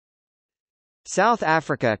South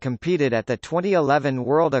Africa competed at the 2011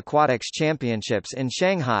 World Aquatics Championships in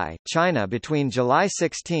Shanghai, China between July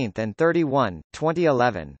 16 and 31,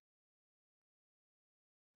 2011.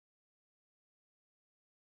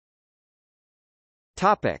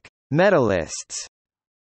 Topic: Medalists.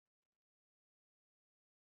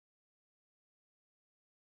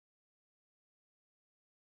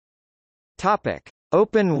 Topic: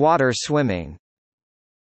 Open water swimming.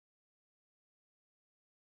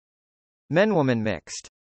 Men-woman mixed.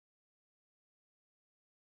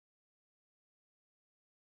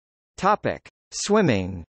 Topic: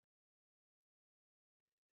 Swimming.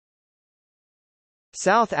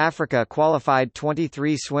 South Africa qualified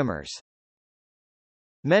 23 swimmers.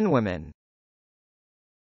 Men-women.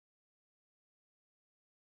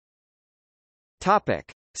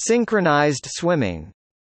 Topic: Synchronized swimming.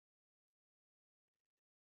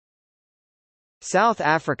 South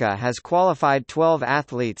Africa has qualified 12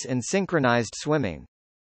 athletes in synchronized swimming.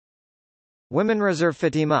 Women reserve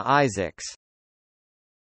Fatima Isaacs.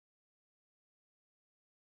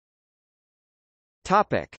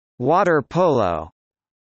 Topic: Water polo.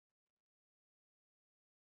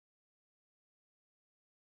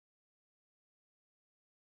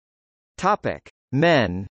 Topic: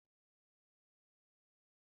 Men.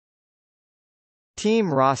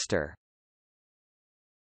 Team roster.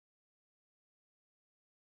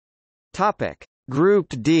 Topic: Group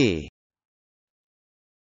D.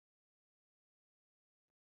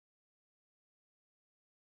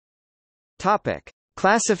 Topic: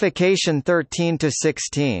 Classification 13 to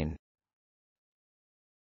 16.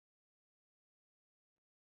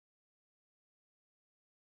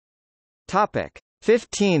 Topic: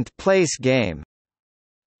 15th place game.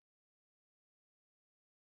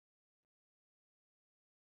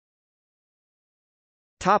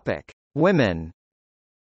 Topic: Women.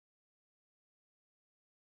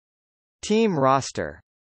 Team roster.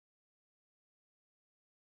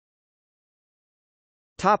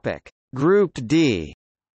 Topic: Group D.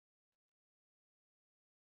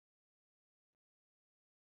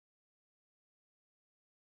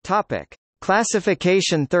 Topic: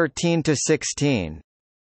 Classification 13 to 16.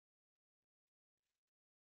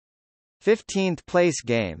 15th place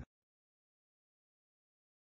game.